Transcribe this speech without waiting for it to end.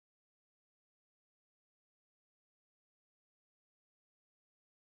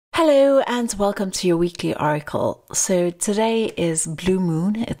Hello and welcome to your weekly oracle. So today is blue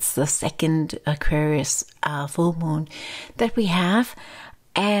moon. It's the second Aquarius full moon that we have,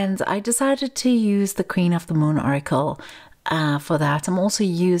 and I decided to use the Queen of the Moon oracle for that. I'm also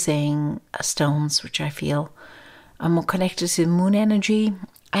using stones which I feel are more connected to moon energy,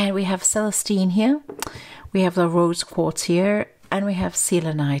 and we have Celestine here, we have the rose quartz here, and we have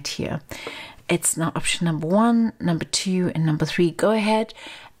Selenite here. It's now option number 1, number 2, and number 3. Go ahead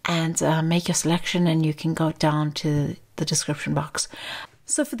and make your selection, and you can go down to the description box.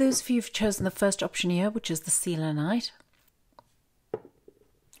 So for those of you who've chosen the first option here, which is the Selenite,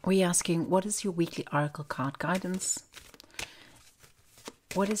 we're asking, what is your weekly oracle card guidance?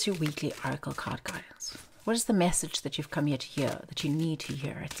 What is your weekly oracle card guidance? What is the message that you've come here to hear, that you need to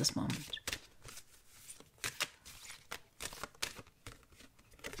hear at this moment?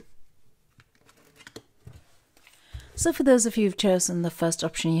 So for those of you who've chosen the first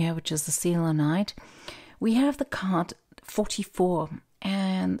option here, which is the Selenite, we have the card 44,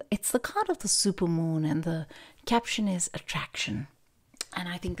 and it's the card of the supermoon, and the caption is attraction. And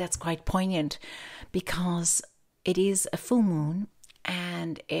I think that's quite poignant because it is a full moon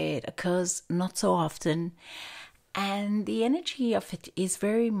and it occurs not so often. And the energy of it is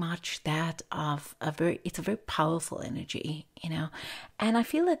very much that of it's a very powerful energy, you know. And I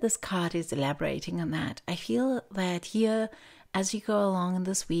feel that this card is elaborating on that. I feel that here, as you go along in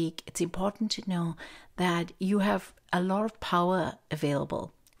this week, it's important to know that you have a lot of power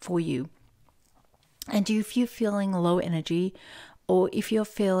available for you. And if you're feeling low energy, or if you're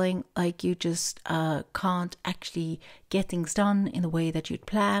feeling like you just can't actually get things done in the way that you'd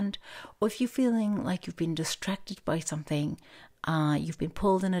planned, or if you're feeling like you've been distracted by something, you've been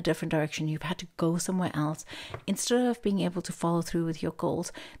pulled in a different direction, you've had to go somewhere else, instead of being able to follow through with your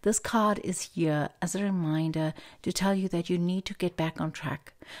goals, this card is here as a reminder to tell you that you need to get back on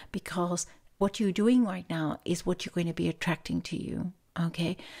track, because what you're doing right now is what you're going to be attracting to you.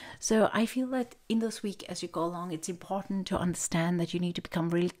 Okay, so I feel that in this week, as you go along, it's important to understand that you need to become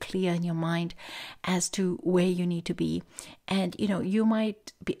really clear in your mind as to where you need to be. And, you know, you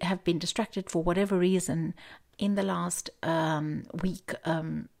might have been distracted for whatever reason in the last week.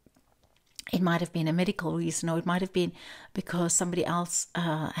 It might have been a medical reason, or it might have been because somebody else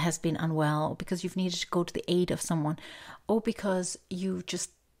has been unwell, or because you've needed to go to the aid of someone, or because you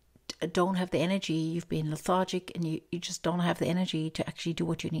just don't have the energy, you've been lethargic, and you just don't have the energy to actually do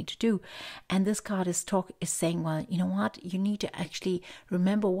what you need to do. And this card is saying, well, you know what, you need to actually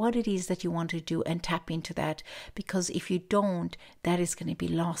remember what it is that you want to do and tap into that, because if you don't, that is going to be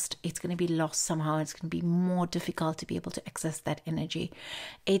lost. It's going to be lost somehow. It's going to be more difficult to be able to access that energy.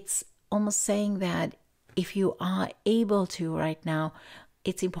 It's almost saying that if you are able to right now,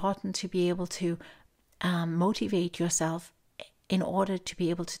 it's important to be able to motivate yourself in order to be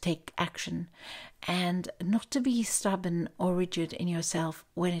able to take action, and not to be stubborn or rigid in yourself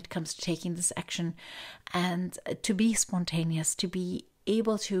when it comes to taking this action, and to be spontaneous, to be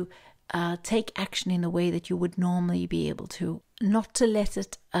able to take action in the way that you would normally be able to, not to let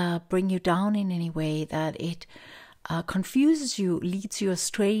it bring you down in any way, that it confuses you, leads you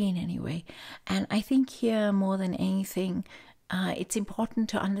astray in any way. And I think here, more than anything, it's important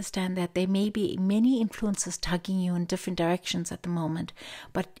to understand that there may be many influences tugging you in different directions at the moment.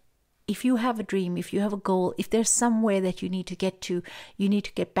 But if you have a dream, if you have a goal, if there's somewhere that you need to get to, you need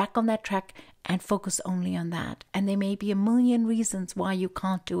to get back on that track and focus only on that. And there may be a million reasons why you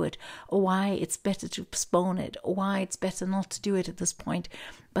can't do it, or why it's better to postpone it, or why it's better not to do it at this point.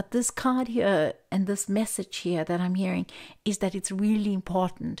 But this card here and this message here that I'm hearing is that it's really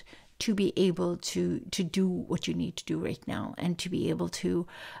important to be able to do what you need to do right now, and to be able to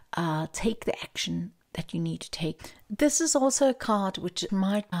take the action that you need to take. This is also a card which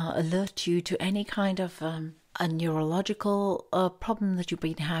might alert you to any kind of a neurological problem that you've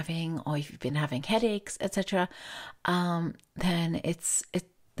been having, or if you've been having headaches, etc. Then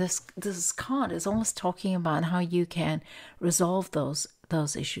this card is almost talking about how you can resolve those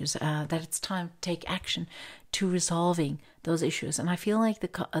issues, that it's time to take action to resolving those issues. And I feel like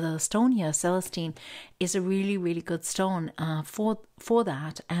the stone here, Celestine, is a really, really good stone for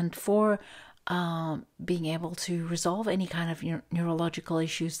that, and for being able to resolve any kind of neurological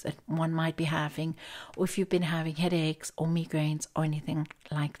issues that one might be having, or if you've been having headaches or migraines or anything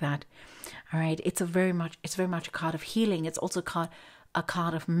like that. All right, it's very much a card of healing. It's also a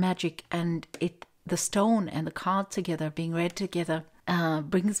card of magic, and the stone and the card together, being read together,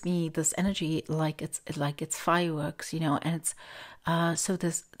 brings me this energy like it's fireworks, you know. And it's so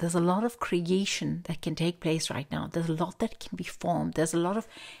there's a lot of creation that can take place right now. There's a lot that can be formed. There's a lot of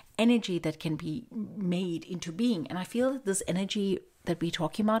energy that can be made into being. And I feel that this energy that we're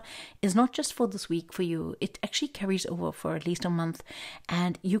talking about is not just for this week for you. It actually carries over for at least a month,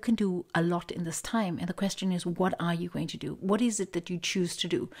 and you can do a lot in this time. And the question is, what are you going to do? What is it that you choose to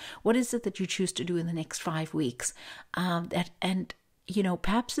do? What is it that you choose to do in the next 5 weeks?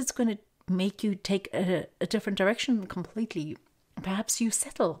 Perhaps it's going to make you take a different direction completely. Perhaps you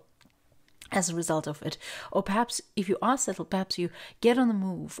settle as a result of it, or perhaps if you are settled, perhaps you get on the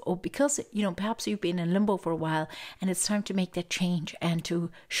move, or because perhaps you've been in limbo for a while and it's time to make that change and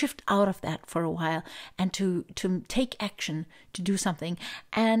to shift out of that for a while and to take action, to do something.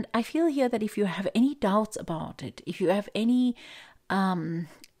 And I feel here that if you have any doubts about it, if you have any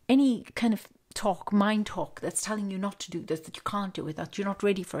kind of mind talk that's telling you not to do this, that you can't do it, that you're not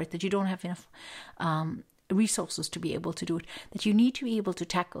ready for it, that you don't have enough resources to be able to do it, that you need to be able to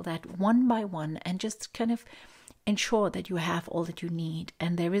tackle that one by one and just kind of ensure that you have all that you need.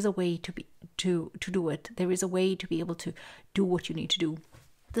 And there is a way to do it. There is a way to be able to do what you need to do.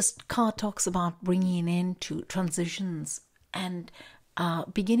 This card talks about bringing into transitions and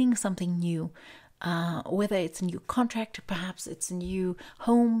beginning something new. Whether it's a new contract, perhaps it's a new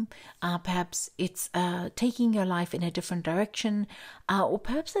home, perhaps it's taking your life in a different direction, or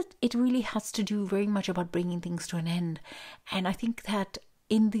perhaps it really has to do very much about bringing things to an end. And I think that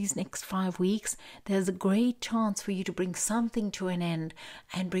in these next 5 weeks, there's a great chance for you to bring something to an end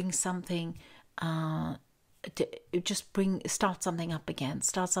and bring something start something up again,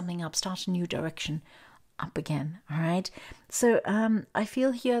 start a new direction up again. All right. So I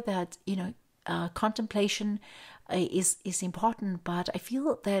feel here that, contemplation is important, but I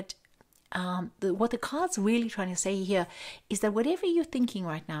feel that what the card's really trying to say here is that whatever you're thinking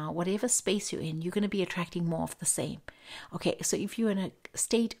right now, whatever space you're in, you're going to be attracting more of the same. Okay, so if you're in a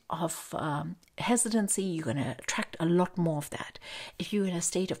state of hesitancy, you're going to attract a lot more of that. If you're in a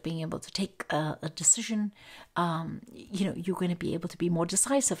state of being able to take a decision, you're going to be able to be more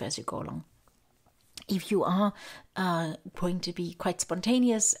decisive as you go along. If you are going to be quite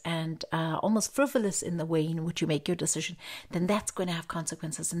spontaneous and almost frivolous in the way in which you make your decision, then that's going to have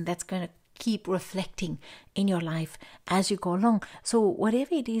consequences, and that's going to keep reflecting in your life as you go along. So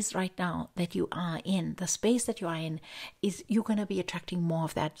whatever it is right now that you are in, the space that you are in, is you're going to be attracting more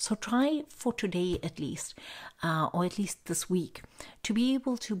of that. So try for today at least, or at least this week, to be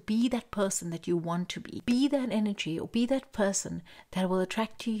able to be that person that you want to be that energy, or be that person that will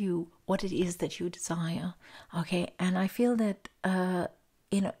attract to you what it is that you desire. Okay, and I feel that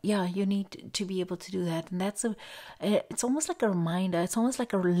you need to be able to do that. And that's it's almost like a reminder. It's almost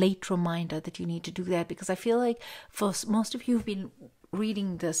like a late reminder that you need to do that, because I feel like for most of you who've been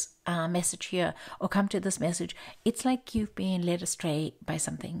reading this message here or come to this message, it's like you've been led astray by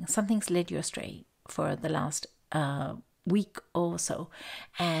something. Something's led you astray for the last week or so,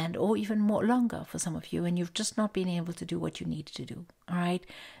 or even more longer for some of you, and you've just not been able to do what you need to do. All right,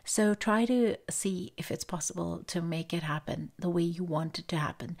 so try to see if it's possible to make it happen the way you want it to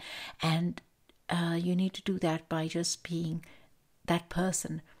happen, and you need to do that by just being that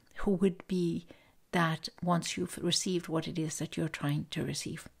person who would be that once you've received what it is that you're trying to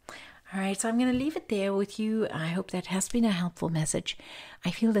receive. All right, so I'm going to leave it there with you. I hope that has been a helpful message.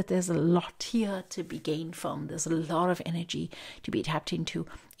 I feel that there's a lot here to be gained from. There's a lot of energy to be tapped into.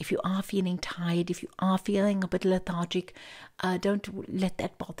 If you are feeling tired, if you are feeling a bit lethargic, don't let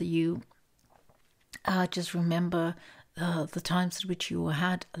that bother you. Just remember the times in which you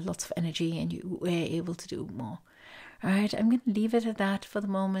had lots of energy and you were able to do more. All right, I'm going to leave it at that for the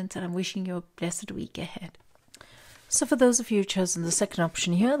moment, and I'm wishing you a blessed week ahead. So for those of you who've chosen the second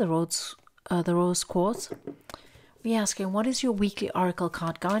option here, the Rose Quartz, we're asking, what is your weekly oracle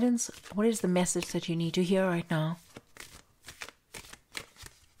card guidance? What is the message that you need to hear right now?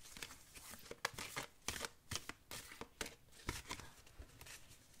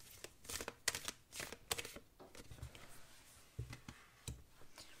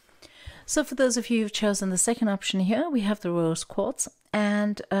 So for those of you who've chosen the second option here, we have the Rose Quartz,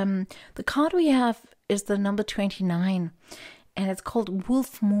 and the card we have is the number 29, and it's called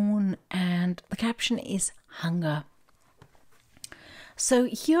Wolf Moon, and the caption is hunger. So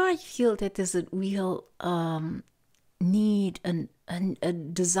here I feel that there's a real need and a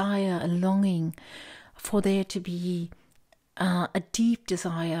desire, a longing for there to be a deep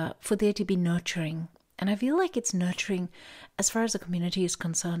desire for there to be nurturing. And I feel like it's nurturing as far as the community is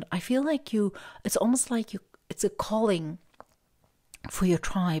concerned. I feel like it's almost like it's a calling for your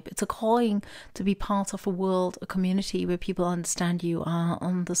tribe. It's a calling to be part of a world, a community where people understand you, are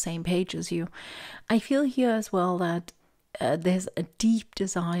on the same page as you. I feel here as well that there's a deep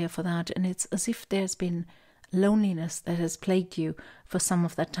desire for that, and it's as if there's been loneliness that has plagued you for some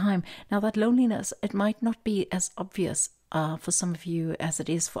of that time. Now that loneliness, it might not be as obvious for some of you as it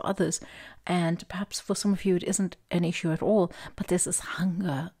is for others. And perhaps for some of you it isn't an issue at all, but there's this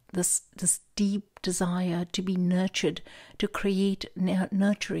hunger, this deep desire to be nurtured, to create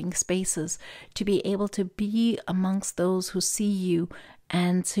nurturing spaces, to be able to be amongst those who see you,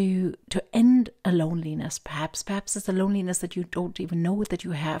 and to end a loneliness. Perhaps it's a loneliness that you don't even know that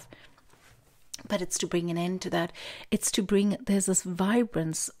you have, but it's to bring an end to that. It's to bring, there's this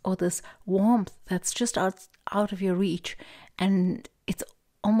vibrance or this warmth that's just out of your reach, and it's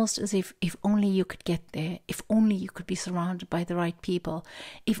almost as if only you could get there, if only you could be surrounded by the right people,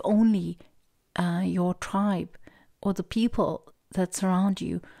 if only your tribe or the people that surround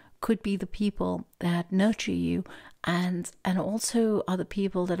you could be the people that nurture you, and also are the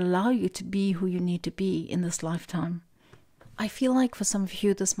people that allow you to be who you need to be in this lifetime. I feel like for some of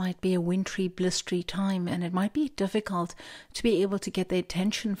you this might be a wintry, blistery time, and it might be difficult to be able to get the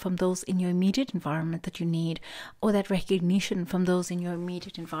attention from those in your immediate environment that you need, or that recognition from those in your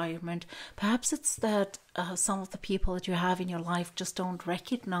immediate environment. Perhaps it's that some of the people that you have in your life just don't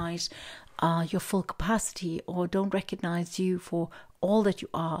recognize your full capacity, or don't recognize you for all that you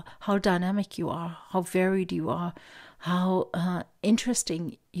are, how dynamic you are, how varied you are, how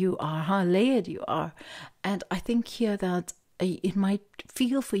interesting you are, how layered you are. And I think here that it might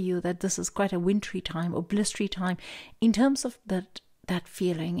feel for you that this is quite a wintry time or blistery time in terms of that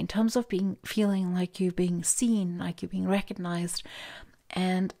feeling, in terms of feeling like you're being seen, like you're being recognized.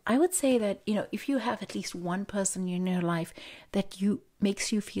 And I would say that, if you have at least one person in your life that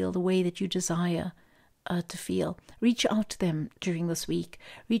makes you feel the way that you desire to feel, reach out to them during this week.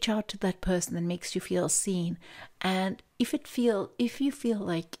 Reach out to that person that makes you feel seen. And if you feel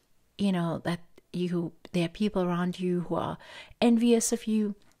like, that there are people around you who are envious of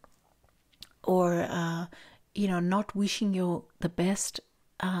you, or not wishing you the best,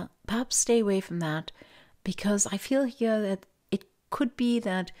 perhaps stay away from that, because I feel here that it could be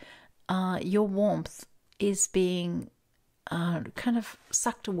that your warmth is being kind of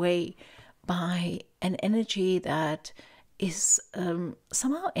sucked away by an energy that is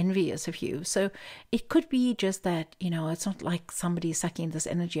somehow envious of you. So it could be just that, it's not like somebody sucking this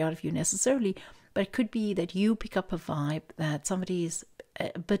energy out of you necessarily, but it could be that you pick up a vibe that somebody is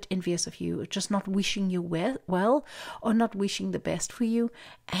a bit envious of you, just not wishing you well, or not wishing the best for you,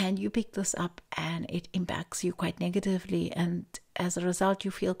 and you pick this up and it impacts you quite negatively, and as a result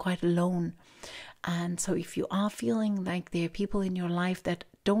you feel quite alone. And so if you are feeling like there are people in your life that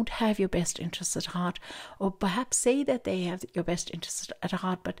don't have your best interests at heart, or perhaps say that they have your best interests at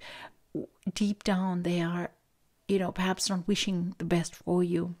heart, but deep down they are, perhaps not wishing the best for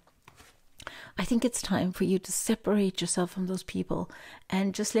you, I think it's time for you to separate yourself from those people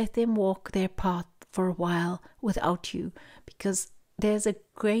and just let them walk their path for a while without you, because there's a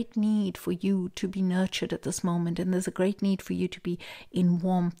great need for you to be nurtured at this moment, and there's a great need for you to be in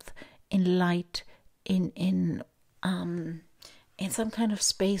warmth, in light, in some kind of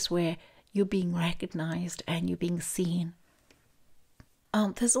space where you're being recognized and you're being seen.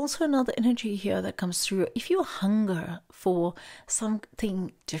 There's also another energy here that comes through. If you hunger for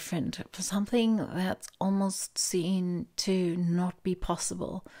something different, for something that's almost seen to not be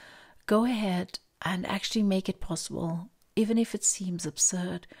possible, go ahead and actually make it possible, even if it seems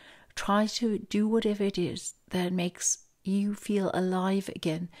absurd. Try to do whatever it is that makes you feel alive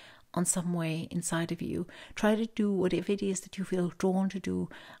again on some way inside of you. Try to do whatever it is that you feel drawn to do.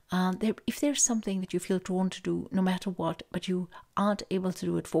 If there's something that you feel drawn to do, no matter what, but you aren't able to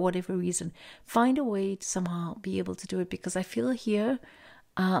do it for whatever reason, find a way to somehow be able to do it, because I feel here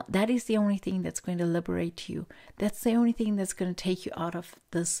that is the only thing that's going to liberate you. That's the only thing that's going to take you out of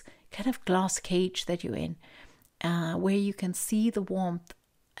this kind of glass cage that you're in, where you can see the warmth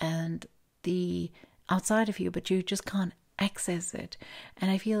and the outside of you, but you just can't access it. And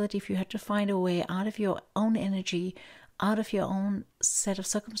I feel that if you had to find a way out of your own energy, out of your own set of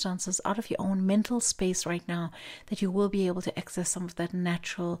circumstances, out of your own mental space right now, that you will be able to access some of that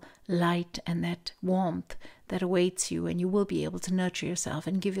natural light and that warmth that awaits you, and you will be able to nurture yourself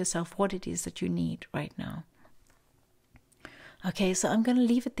and give yourself what it is that you need right now. Okay, so I'm going to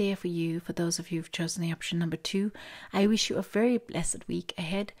leave it there for you, for those of you who've chosen the option number 2. I wish you a very blessed week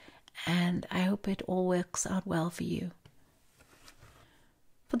ahead, and I hope it all works out well for you.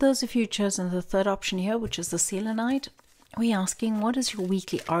 For those of you who've chosen the third option here, which is the Selenite, we're asking, what is your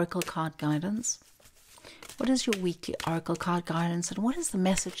weekly oracle card guidance? What is your weekly oracle card guidance, and what is the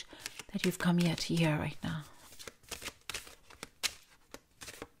message that you've come here to hear right now?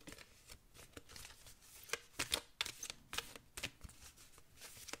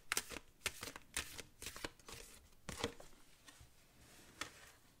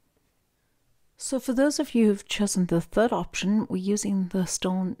 So for those of you who've chosen the third option, we're using the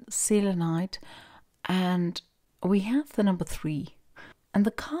stone Selenite, and we have the number 3. And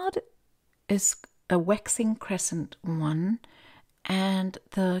the card is a waxing crescent 1, and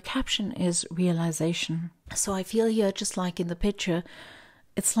the caption is realization. So I feel here, just like in the picture,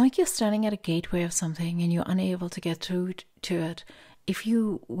 it's like you're standing at a gateway of something and you're unable to get through to it. If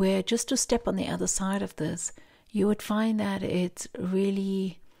you were just to step on the other side of this, you would find that it's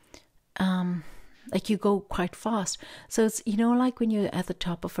really like you go quite fast. So it's, you know, like when you're at the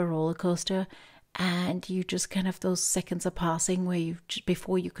top of a roller coaster and you just kind of, those seconds are passing where you,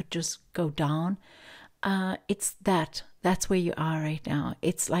 before you could just go down. It's that's where you are right now.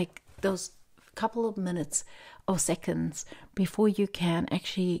 It's like those couple of minutes or seconds before you can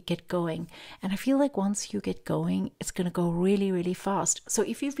actually get going. And I feel like once you get going, it's going to go really, really fast. So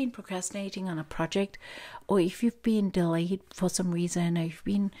if you've been procrastinating on a project, or if you've been delayed for some reason, or you've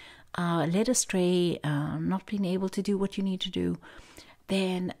been led astray, not being able to do what you need to do,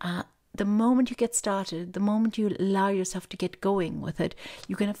 then the moment you get started, the moment you allow yourself to get going with it,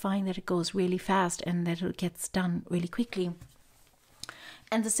 you're going to find that it goes really fast and that it gets done really quickly.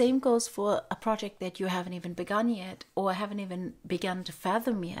 And the same goes for a project that you haven't even begun yet, or haven't even begun to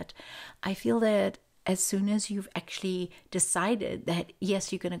fathom yet. I feel that as soon as you've actually decided that,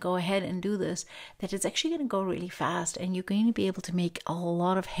 yes, you're going to go ahead and do this, that it's actually going to go really fast, and you're going to be able to make a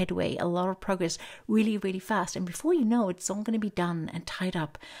lot of headway, a lot of progress really, really fast. And before you know it, it's all going to be done and tied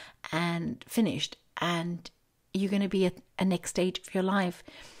up and finished, and you're going to be at a next stage of your life.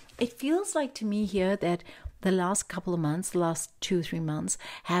 It feels like to me here that the last couple of months, the last 2-3 months,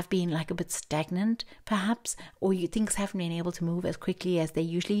 have been like a bit stagnant, perhaps, or things haven't been able to move as quickly as they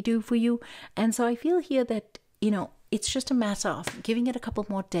usually do for you. And so I feel here that, you know, it's just a matter of giving it a couple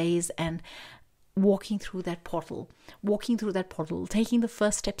more days and walking through that portal, taking the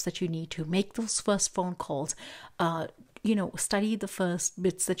first steps that you need to, make those first phone calls, study the first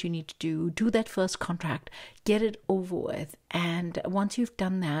bits that you need to do that first contract, get it over with. And once you've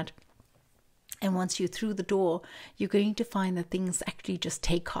done that, and once you're through the door, you're going to find that things actually just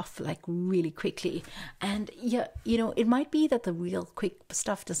take off like really quickly. And yeah, you know, it might be that the real quick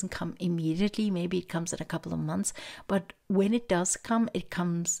stuff doesn't come immediately. Maybe it comes in a couple of months. But when it does come, it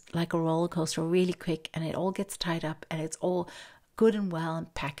comes like a roller coaster really quick, and it all gets tied up, and it's all good and well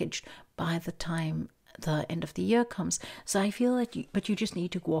and packaged by the time the end of the year comes. So I feel like you just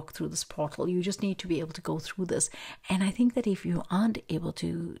need to walk through this portal. You just need to be able to go through this. And I think that if you aren't able to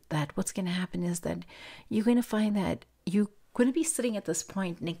do that, what's going to happen is that you're going to find that you're going to be sitting at this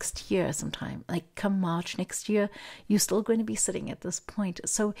point next year sometime, like come March next year, you're still going to be sitting at this point.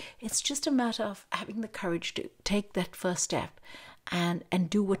 So it's just a matter of having the courage to take that first step and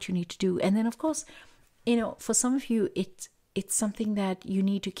do what you need to do. And then of course, you know, for some of you, it's something that you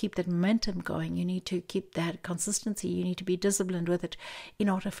need to keep that momentum going. You need to keep that consistency. You need to be disciplined with it in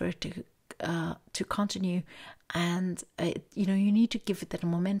order for it to continue. And, you need to give it that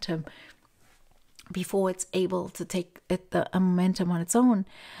momentum before it's able to take the momentum on its own.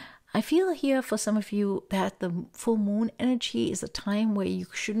 I feel here for some of you that the full moon energy is a time where you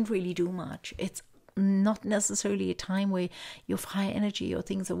shouldn't really do much. It's not necessarily a time where you have high energy or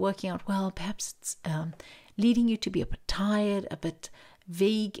things are working out well. Perhaps it's leading you to be a bit tired, a bit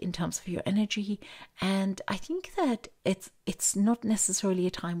vague in terms of your energy. And I think that it's not necessarily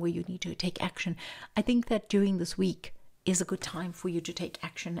a time where you need to take action. I think that during this week is a good time for you to take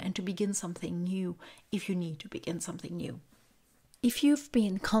action and to begin something new if you need to begin something new. If you've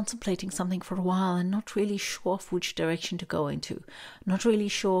been contemplating something for a while and not really sure of which direction to go into, not really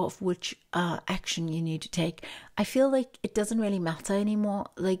sure of which action you need to take, I feel like it doesn't really matter anymore.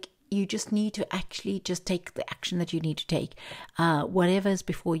 Like, you just need to actually just take the action that you need to take. Whatever is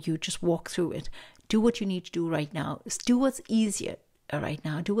before you, just walk through it. Do what you need to do right now. Do what's easier right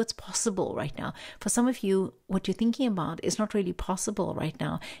now. Do what's possible right now. For some of you, what you're thinking about is not really possible right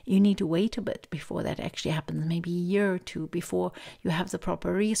now. You need to wait a bit before that actually happens. Maybe a year or two before you have the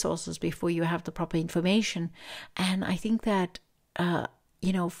proper resources, before you have the proper information. And I think that,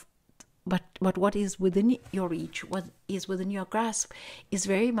 But what is within your reach, what is within your grasp, is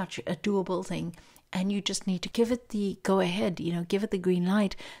very much a doable thing. And you just need to give it the go ahead, give it the green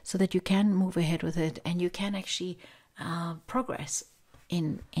light so that you can move ahead with it and you can actually progress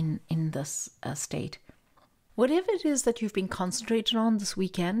in this state. Whatever it is that you've been concentrating on this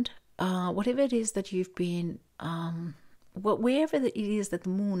weekend, whatever it is that you've been, wherever it is that the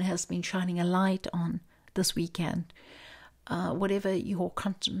moon has been shining a light on this weekend, whatever your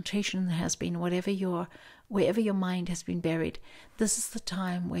concentration has been, wherever your mind has been buried, this is the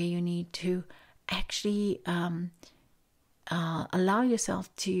time where you need to actually allow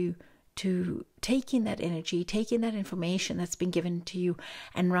yourself to take in that energy, take in that information that's been given to you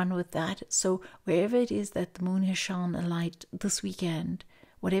and run with that. So wherever it is that the moon has shone a light this weekend,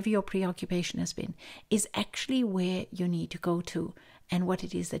 whatever your preoccupation has been, is actually where you need to go to and what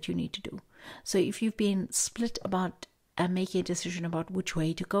it is that you need to do. So if you've been split about making a decision about which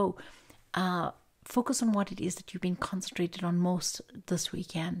way to go, focus on what it is that you've been concentrated on most this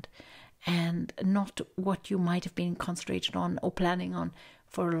weekend, and not what you might have been concentrated on or planning on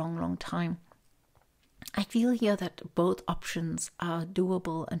for a long, long time. I feel here that both options are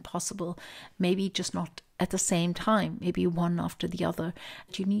doable and possible, maybe just not at the same time, maybe one after the other.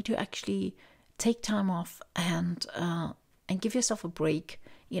 You need to actually take time off and give yourself a break.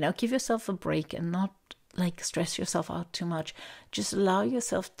 Give yourself a break and not like stress yourself out too much. Just allow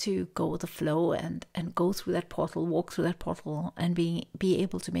yourself to go with the flow and go through that portal, walk through that portal, and be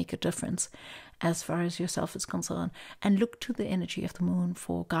able to make a difference as far as yourself is concerned. And look to the energy of the moon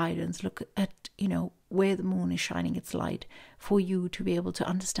for guidance. Look at where the moon is shining its light for you to be able to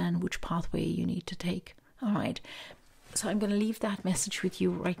understand which pathway you need to take. All right, so I'm going to leave that message with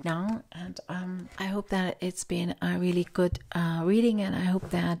you right now, and I hope that it's been a really good reading, and I hope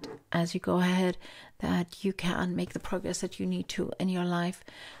that as you go ahead that you can make the progress that you need to in your life.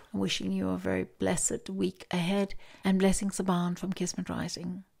 I'm wishing you a very blessed week ahead, and blessings abound from Kismet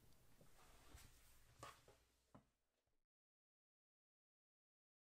Rising.